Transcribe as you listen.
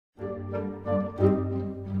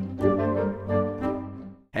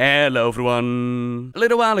Hello everyone! A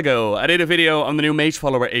little while ago, I did a video on the new mage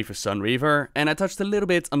follower Aethas Sunreaver, and I touched a little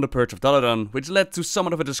bit on the Purge of Dalaran, which led to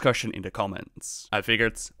somewhat of a discussion in the comments. I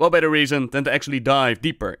figured, what better reason than to actually dive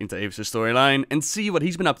deeper into Aethas' storyline and see what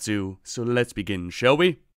he's been up to, so let's begin, shall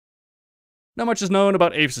we? Not much is known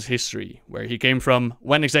about Aethas' history, where he came from,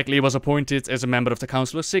 when exactly he was appointed as a member of the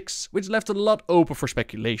Council of Six, which left a lot open for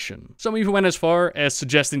speculation. Some even went as far as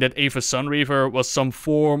suggesting that Aethas Sunreaver was some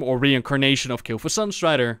form or reincarnation of Kil'thuzad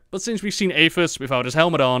Sunstrider, but since we've seen Aethas without his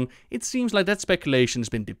helmet on, it seems like that speculation has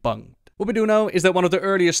been debunked. What we do know is that one of the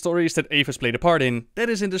earliest stories that Aethas played a part in, that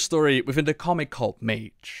is in the story within the comic called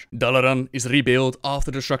Mage. Dalaran is rebuilt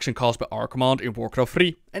after the destruction caused by Archimonde in Warcraft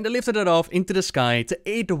 3, and they lifted it off into the sky to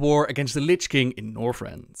aid the war against the Lich King in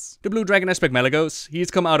Northrend. The blue dragon aspect MacLeod, he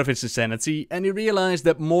had come out of his insanity, and he realized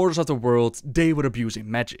that mortals of the world, they were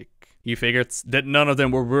abusing magic. He figured that none of them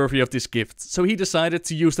were worthy of this gift, so he decided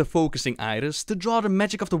to use the focusing iris to draw the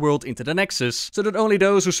magic of the world into the Nexus, so that only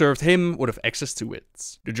those who served him would have access to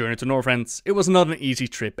it. The journey to Northrend, it was not an easy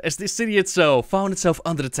trip, as this city itself found itself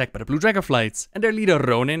under attack by the Blue Dragonflight, and their leader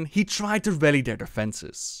Ronin, he tried to rally their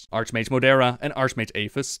defenses. Archmage Modera and Archmage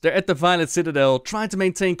Aethas, they're at the Violet Citadel trying to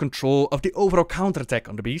maintain control of the overall counterattack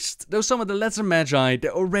on the beast, though some of the lesser magi,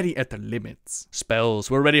 they're already at their limits. Spells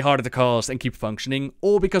were already harder to cast and keep functioning,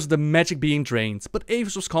 all because of the magic being drained, but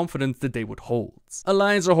Aethas was confident that they would hold.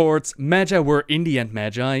 Alliance or Horde, magi were in the end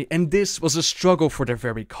magi, and this was a struggle for their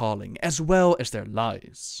very calling, as well as their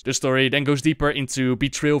lives. The story then goes deeper into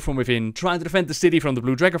betrayal from within, trying to defend the city from the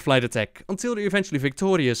Blue Dragonflight attack, until they're eventually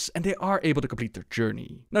victorious and they are able to complete their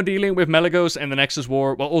journey. Now dealing with Malygos and the Nexus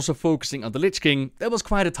War, while also focusing on the Lich King, that was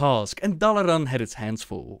quite a task, and Dalaran had its hands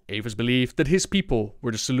full. Aethas believed that his people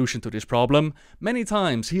were the solution to this problem. Many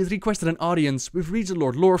times he had requested an audience with Regent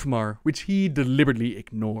Lord Lor'themar, which he deliberately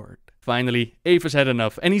ignored. Finally, Aethas had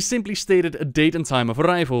enough, and he simply stated a date and time of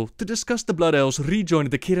arrival to discuss the Blood Elves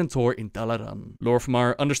rejoining the Kil'jaeden in Dalaran.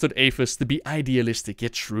 Lor'themar understood Aethas to be idealistic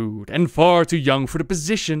yet shrewd, and far too young for the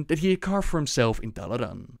position that he had carved for himself in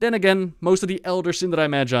Dalaran. Then again, most of the elder Sindarai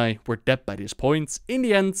Magi were dead by this point. In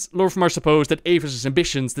the end, Lor'themar supposed that Aethas'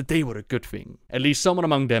 ambitions, that they were a good thing. At least someone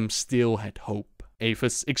among them still had hope.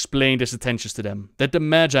 Aethas explained his intentions to them, that the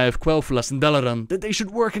Magi of Quel'thelas and Dalaran, that they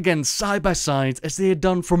should work again side by side as they had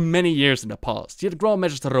done for many years in the past. Yet Grand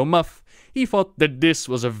Magister Romaf, he thought that this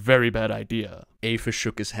was a very bad idea. Aethas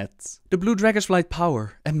shook his head. The Blue Dragonflight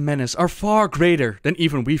power and menace are far greater than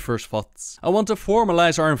even we first thought. I want to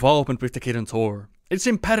formalize our involvement with the Kil'jaeden. It's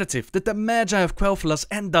imperative that the Magi of Quel'thelas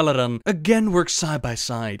and Dalaran again work side by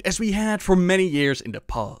side, as we had for many years in the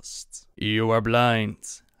past. You are blind,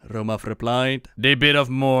 Romaf replied. They bit off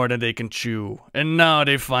more than they can chew, and now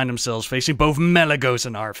they find themselves facing both Malygos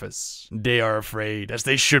and Aethas. They are afraid, as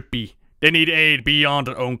they should be. They need aid beyond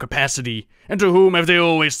their own capacity, and to whom have they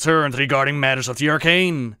always turned regarding matters of the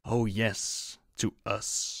arcane? Oh yes, to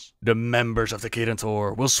us. The members of the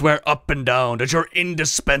Kil'jaeden will swear up and down that you're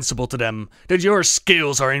indispensable to them, that your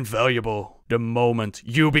skills are invaluable. The moment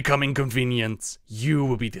you become inconvenient, you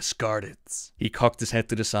will be discarded. He cocked his head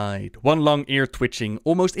to the side, one long ear twitching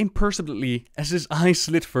almost imperceptibly as his eyes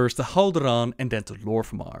slid first to Hal'daran and then to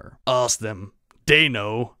Lor'themar. Ask them. They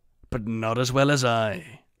know, but not as well as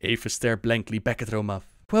I. Aethas stared blankly back at Romaf.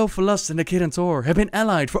 Quel'thelas and the Kil'jaeden have been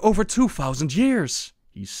allied for over 2,000 years,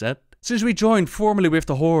 he said. Since we joined formally with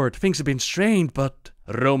the Horde, things have been strained, but...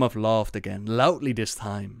 Romaf laughed again, loudly this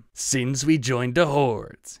time. Since we joined the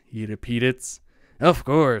Horde, he repeated. Of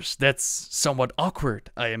course, that's somewhat awkward,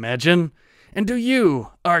 I imagine. And do you,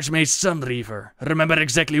 Archmage Sunreaver, remember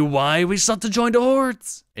exactly why we sought to join the Horde?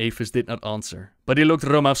 Aethas did not answer, but he looked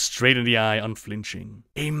Romaf straight in the eye, unflinching.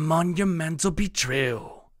 A monumental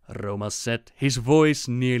betrayal, Romaf said, his voice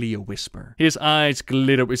nearly a whisper. His eyes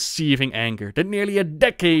glittered with seething anger that nearly a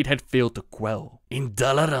decade had failed to quell. In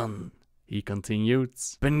Dalaran, he continued,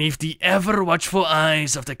 beneath the ever-watchful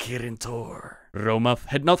eyes of the Kil'jaeden. Romaf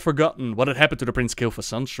had not forgotten what had happened to the Prince Kil'thas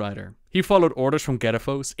Sunstrider. He followed orders from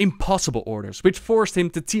Garithos, impossible orders, which forced him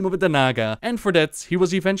to team up with the Naga, and for that, he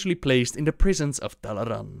was eventually placed in the prisons of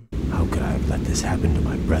Dalaran. How could I have let this happen to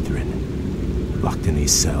my brethren? Locked in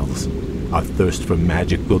these cells, our thirst for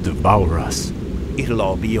magic will devour us. It'll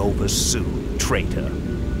all be over soon, traitor.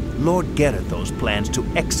 Lord Garithos plans to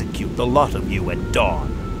execute the lot of you at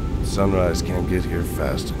dawn. Sunrise can't get here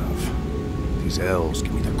fast enough. These elves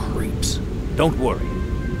give me the creeps. Don't worry.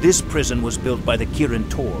 This prison was built by the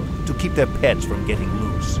Kil'jaeden to keep their pets from getting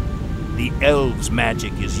loose. The elves'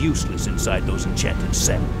 magic is useless inside those enchanted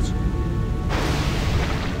cells.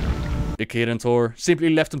 The Kirin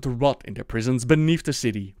simply left them to rot in their prisons beneath the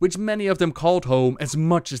city, which many of them called home as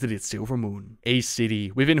much as they did Silvermoon. A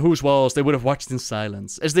city within whose walls they would have watched in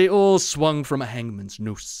silence as they all swung from a hangman's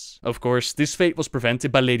noose. Of course, this fate was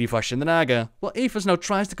prevented by Lady Vashj and the Naga, while Aethas now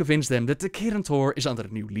tries to convince them that the Kirin is under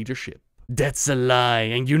new leadership. That's a lie,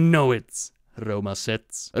 and you know it, Roma said.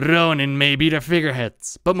 Ronin may be the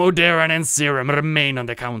figureheads, but Moderan and Serum remain on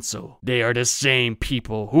the council. They are the same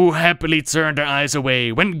people who happily turned their eyes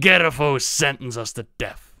away when Gerifos sentenced us to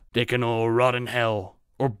death. They can all rot in hell,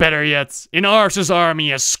 or better yet, in Ars's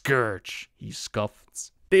army as scourge, he scoffed.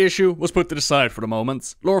 The issue was put to the side for the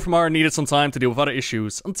moment. Lor'themar needed some time to deal with other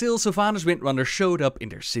issues until Sylvanas Windrunner showed up in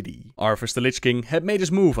their city. Arthas the Lich King had made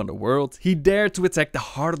his move on the world. He dared to attack the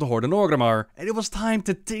heart of the Horde in Orgrimmar, and it was time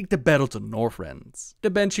to take the battle to Northrend. The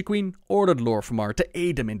Banshee Queen ordered Lor'themar to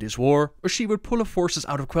aid them in this war, or she would pull her forces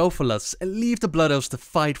out of Quel'thelas and leave the Blood Elves to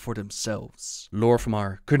fight for themselves.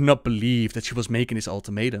 Lor'themar could not believe that she was making this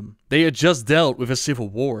ultimatum. They had just dealt with a civil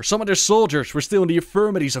war. Some of their soldiers were still in the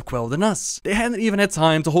infirmities of Quel'thelas. They hadn't even had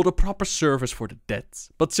time to hold a proper service for the dead,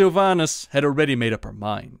 but Sylvanas had already made up her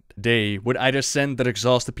mind. They would either send their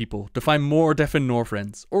exhausted people to find more death in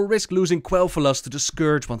Northrend, or risk losing Quel'thelas to the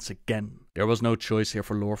Scourge once again. There was no choice here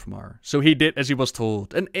for Lor'themar, so he did as he was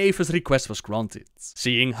told, and Aethas' request was granted.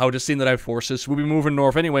 Seeing how the Sindarai forces would be moving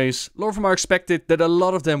north anyways, Lor'themar expected that a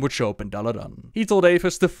lot of them would show up in Dalaran. He told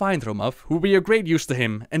Aethas to find Romaf, who would be of great use to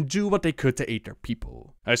him, and do what they could to aid their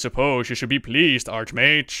people. I suppose you should be pleased,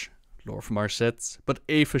 Archmage, Lor'themar said, but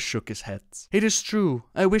Aethas shook his head. It is true,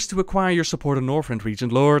 I wish to acquire your support in Northrend region,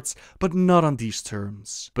 lords, but not on these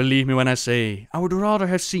terms. Believe me when I say, I would rather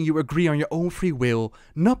have seen you agree on your own free will,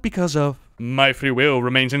 not because of... My free will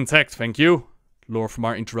remains intact, thank you.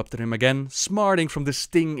 Lor'themar interrupted him again, smarting from the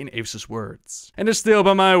sting in Aethas' words. And it's still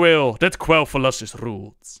by my will that Quel'thelas is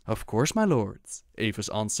ruled. Of course, my lords,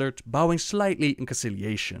 Aethas answered, bowing slightly in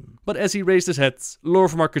conciliation. But as he raised his head,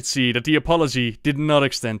 Lor'themar could see that the apology did not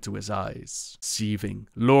extend to his eyes. Seething,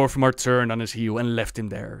 Lor'themar turned on his heel and left him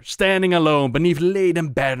there, standing alone beneath laden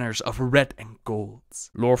banners of red and gold.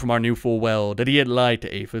 Lor'themar knew full well that he had lied to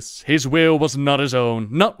Aethas. His will was not his own,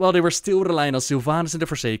 not while they were still relying on Sylvanas and the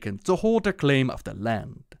Forsaken to hold their claim of the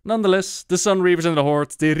land. Nonetheless, the Sunreavers and the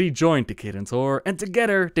Horde, they rejoined the Kirin, and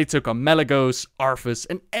together they took on Malygos, Arthas,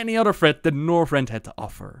 and any other threat that Northrend had to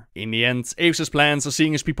offer. In the end, Aethas' plans of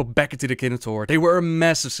seeing his people back into the Kirin, they were a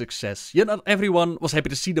massive success, yet not everyone was happy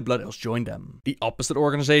to see the Blood Elves join them. The opposite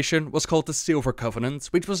organization was called the Silver Covenant,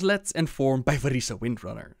 which was led and formed by Varisa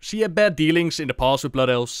Windrunner. She had bad dealings in the past with Blood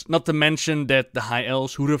Elves, not to mention that the High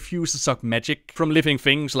Elves who refused to suck magic from living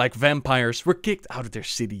things like vampires were kicked out of their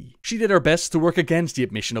city. She did her best to work against the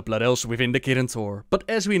admission of Blood Elves within the Kirin, but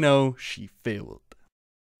as we know, she failed.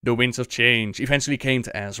 The winds of change eventually came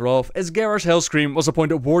to Azeroth as Garrosh Hellscream was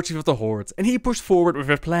appointed War Chief of the Horde, and he pushed forward with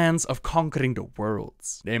their plans of conquering the world.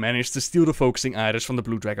 They managed to steal the focusing iris from the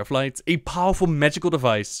Blue Dragonflight, a powerful magical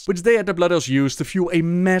device which they had the Blood Elves use to fuel a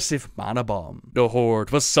massive mana bomb. The Horde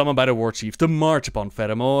was summoned by the War Chief to march upon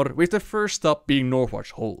Theramore, with the first stop being Northwatch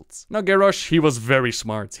Hold. Now Garrosh, he was very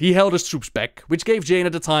smart. He held his troops back, which gave Jaina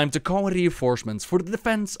the time to call in reinforcements for the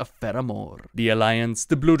defense of Theramore. The Alliance,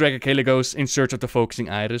 the Blue Dragon Kael'thas in search of the focusing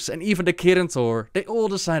iris, and even the Kirin, they all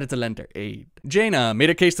decided to lend their aid. Jaina made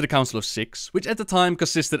a case to the Council of Six, which at the time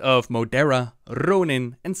consisted of Modera,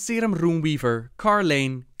 Ronin, and Serum Runeweaver,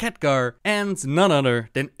 Karlane, Khadgar, and none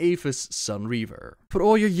other than Aethas Sunreaver. For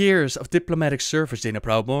all your years of diplomatic service, Jaina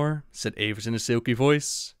Proudmoore, said Aethas in a silky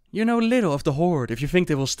voice, you know little of the Horde if you think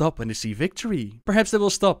they will stop when they see victory. Perhaps they will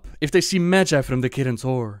stop if they see Magi from the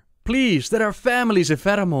Kirin. Please, there are families in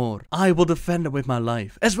Theramore. I will defend them with my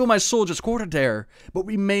life, as will my soldiers quartered there, but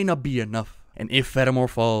we may not be enough. And if Theramore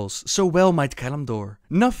falls, so well might Kalimdor.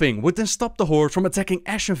 Nothing would then stop the Horde from attacking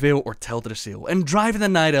Ashenvale or Teldrassil and driving the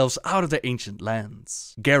Night Elves out of their ancient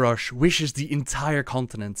lands. Garrosh wishes the entire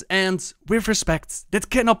continent, and, with respect, that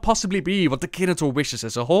cannot possibly be what the Kirin wishes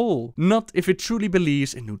as a whole. Not if it truly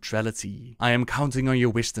believes in neutrality. I am counting on your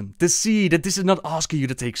wisdom to see that this is not asking you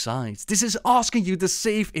to take sides. This is asking you to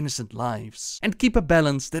save innocent lives, and keep a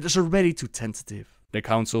balance that is already too tentative. The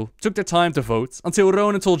council took their time to vote until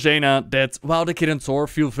Ronin told Jaina that while the Kirin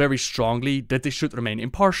feel very strongly that they should remain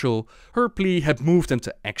impartial, her plea had moved them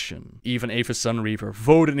to action. Even Aethas Sunreaver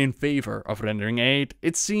voted in favor of rendering aid.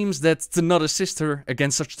 It seems that to not assist her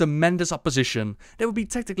against such tremendous opposition, they would be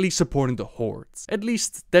technically supporting the Horde. At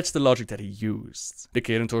least that's the logic that he used. The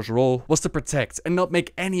Kirin's role was to protect and not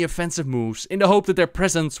make any offensive moves in the hope that their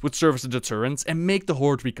presence would serve as a deterrent and make the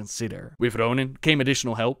Horde reconsider. With Ronin came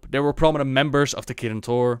additional help. There were prominent members of the Kirin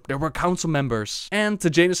Tor, there were council members. And to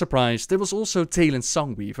Jaina's surprise, there was also Aethas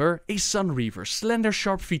Sunreaver, a Sunreaver, slender,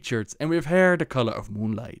 sharp-featured, and with hair the color of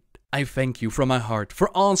moonlight. I thank you from my heart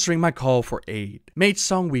for answering my call for aid. Mage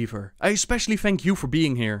Sunreaver, I especially thank you for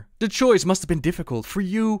being here. The choice must have been difficult for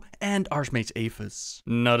you and Archmage Aethas.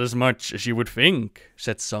 Not as much as you would think,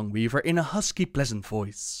 said Sunreaver in a husky, pleasant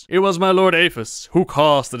voice. It was my lord Aethas who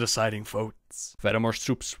cast the deciding vote. Theramor's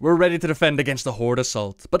troops were ready to defend against the Horde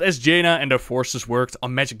assault, but as Jaina and her forces worked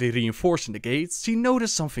on magically reinforcing the gates, she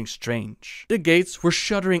noticed something strange. The gates were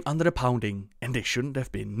shuddering under the pounding, and they shouldn't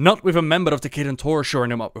have been, not with a member of the Kirin Tor shoring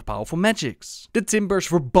them up with powerful magics. The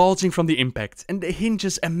timbers were bulging from the impact, and the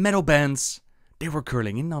hinges and metal bands, they were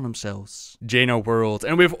curling in on themselves. Jaina whirled,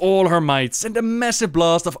 and with all her might, sent a massive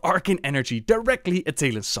blast of arcane energy directly at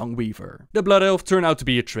Aethas Sunreaver. The Blood Elf turned out to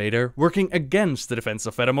be a traitor, working against the defense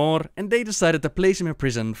of Theramor, and they decided to place him in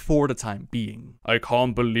prison for the time being. I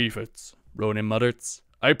can't believe it, Ronin muttered.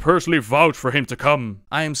 I personally vouched for him to come.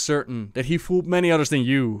 I am certain that he fooled many others than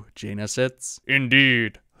you, Jaina said.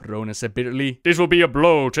 Indeed, Ronin said bitterly. This will be a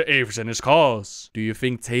blow to Aethas and his cause. Do you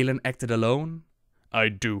think Talon acted alone? I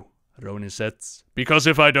do, Ronin said, because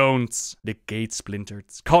if I don't, the gate splintered,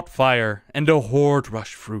 caught fire, and the Horde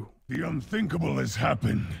rushed through. The unthinkable has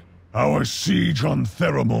happened. Our siege on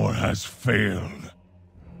Theramor has failed.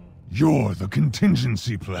 You're the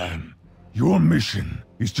contingency plan. Your mission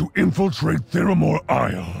is to infiltrate Theramor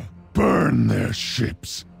Isle, burn their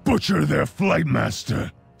ships, butcher their flight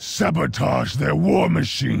master, sabotage their war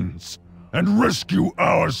machines, and rescue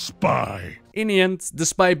our spy. In the end,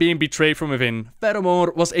 despite being betrayed from within,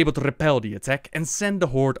 Theramor was able to repel the attack and send the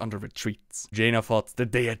Horde under retreat. Jaina thought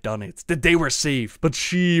that they had done it, that they were safe, but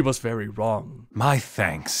she was very wrong. My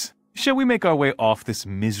thanks. Shall we make our way off this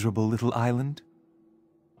miserable little island?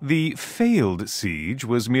 The failed siege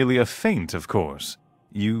was merely a feint, of course.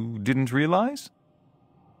 You didn't realize?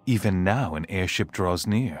 Even now an airship draws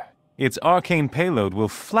near. Its arcane payload will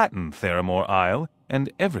flatten Theramor Isle,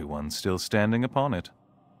 and everyone still standing upon it.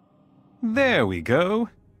 There we go.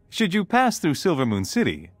 Should you pass through Silvermoon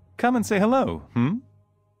City, come and say hello,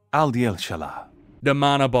 Aldiel Shala. The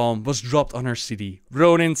mana bomb was dropped on her city.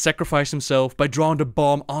 Ronin sacrificed himself by drawing the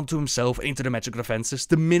bomb onto himself into the magical defenses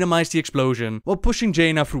to minimize the explosion, while pushing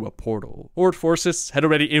Jaina through a portal. Horde forces had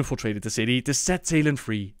already infiltrated the city to set Talon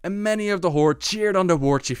free, and many of the Horde cheered on the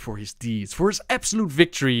warchief for his deeds, for his absolute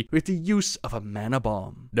victory with the use of a mana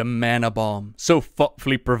bomb. The mana bomb, so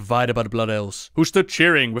thoughtfully provided by the Blood Elves, who stood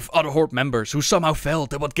cheering with other Horde members who somehow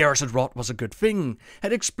felt that what Garrus had wrought was a good thing,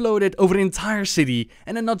 had exploded over the entire city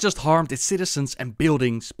and had not just harmed its citizens and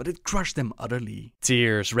buildings, but it crushed them utterly.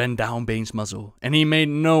 Tears ran down Bane's muzzle, and he made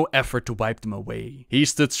no effort to wipe them away. He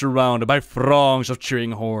stood surrounded by throngs of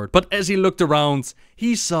cheering Horde, but as he looked around,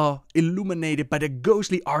 he saw, illuminated by the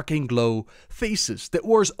ghostly arcane glow, faces that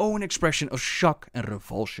wore his own expression of shock and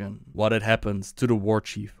revulsion. What had happened to the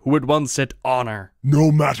warchief who had once said honor?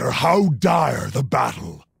 No matter how dire the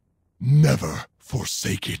battle, never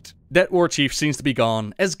forsake it. That warchief seems to be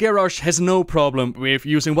gone, as Garrosh has no problem with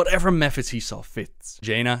using whatever methods he saw fit.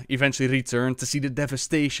 Jaina eventually returned to see the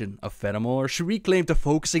devastation of Theramor. She reclaimed the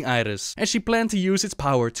focusing iris, and she planned to use its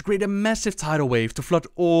power to create a massive tidal wave to flood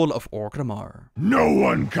all of Orgrimmar. No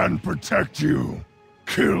one can protect you.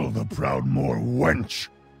 Kill the Proudmoore wench,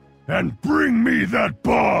 and bring me that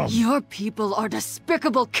bomb! Your people are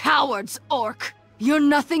despicable cowards, Orc! You're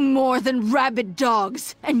nothing more than rabid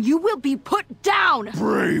dogs, and you will be put down!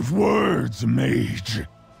 Brave words, mage.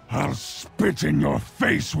 I'll spit in your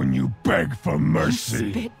face when you beg for mercy.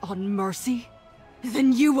 You spit on mercy?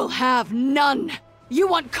 Then you will have none! You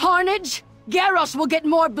want carnage? Garrosh will get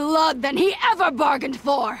more blood than he ever bargained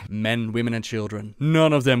for! Men, women and children,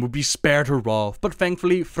 none of them would be spared her wrath, but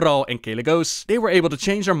thankfully Thrall and Kel'thuzad, they were able to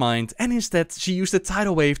change their mind, and instead she used the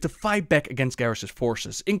tidal wave to fight back against Garrus'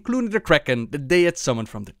 forces, including the Kraken that they had summoned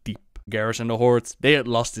from the deep. Garrus and the Horde, they had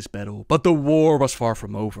lost this battle, but the war was far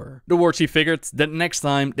from over. The warchief figured that next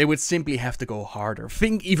time they would simply have to go harder,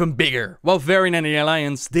 think even bigger, while Varian and the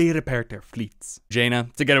Alliance, they repaired their fleets. Jaina,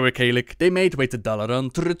 together with Kalik, they made way to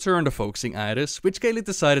Dalaran to return the focusing iris, which Kalik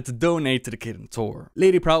decided to donate to the Kirin Tor.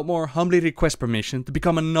 Lady Proudmoore humbly requests permission to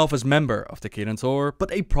become a novice member of the Kirin Tor,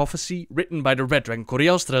 but a prophecy written by the Red Dragon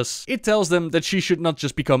Coriostras, it tells them that she should not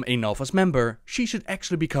just become a novice member, she should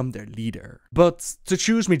actually become their leader. But to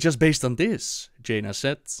choose me just based on this, Jaina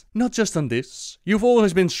said. Not just on this. You've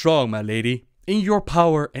always been strong, my lady. In your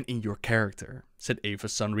power and in your character, said Aethas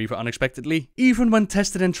Sunreaver unexpectedly. Even when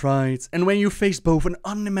tested and tried, and when you faced both an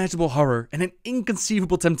unimaginable horror and an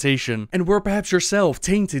inconceivable temptation, and were perhaps yourself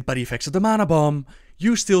tainted by the effects of the mana bomb,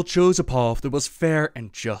 you still chose a path that was fair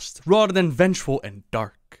and just, rather than vengeful and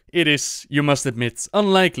dark. It is, you must admit,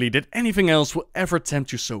 unlikely that anything else will ever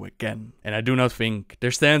tempt you so again. And I do not think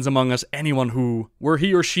there stands among us anyone who, were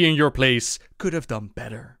he or she in your place, could have done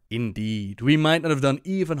better. Indeed, we might not have done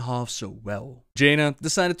even half so well. Jaina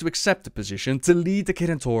decided to accept the position to lead the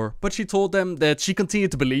Kil'jaeden Tor, but she told them that she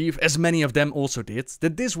continued to believe, as many of them also did,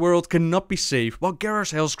 that this world cannot be safe while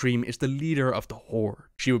Garrosh Hellscream is the leader of the Horde.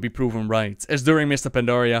 She would be proven right, as during Mr.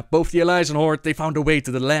 Pandaria, both the Allies and Horde, they found a way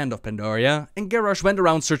to the land of Pandaria, and Garrosh went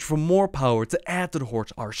around searching for more power to add to the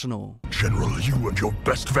Horde's arsenal. General, you and your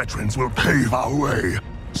best veterans will pave our way.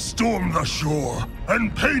 Storm the shore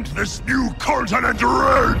and paint this new continent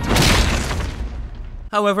red!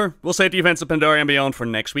 However, we'll save the events of Pandaria and beyond for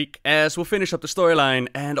next week, as we'll finish up the storyline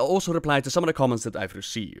and I'll also reply to some of the comments that I've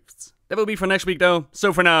received. That will be for next week though,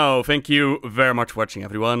 so for now, thank you very much for watching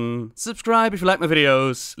everyone. Subscribe if you like my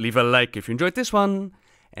videos, leave a like if you enjoyed this one,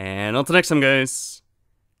 and until next time guys,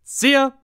 see ya!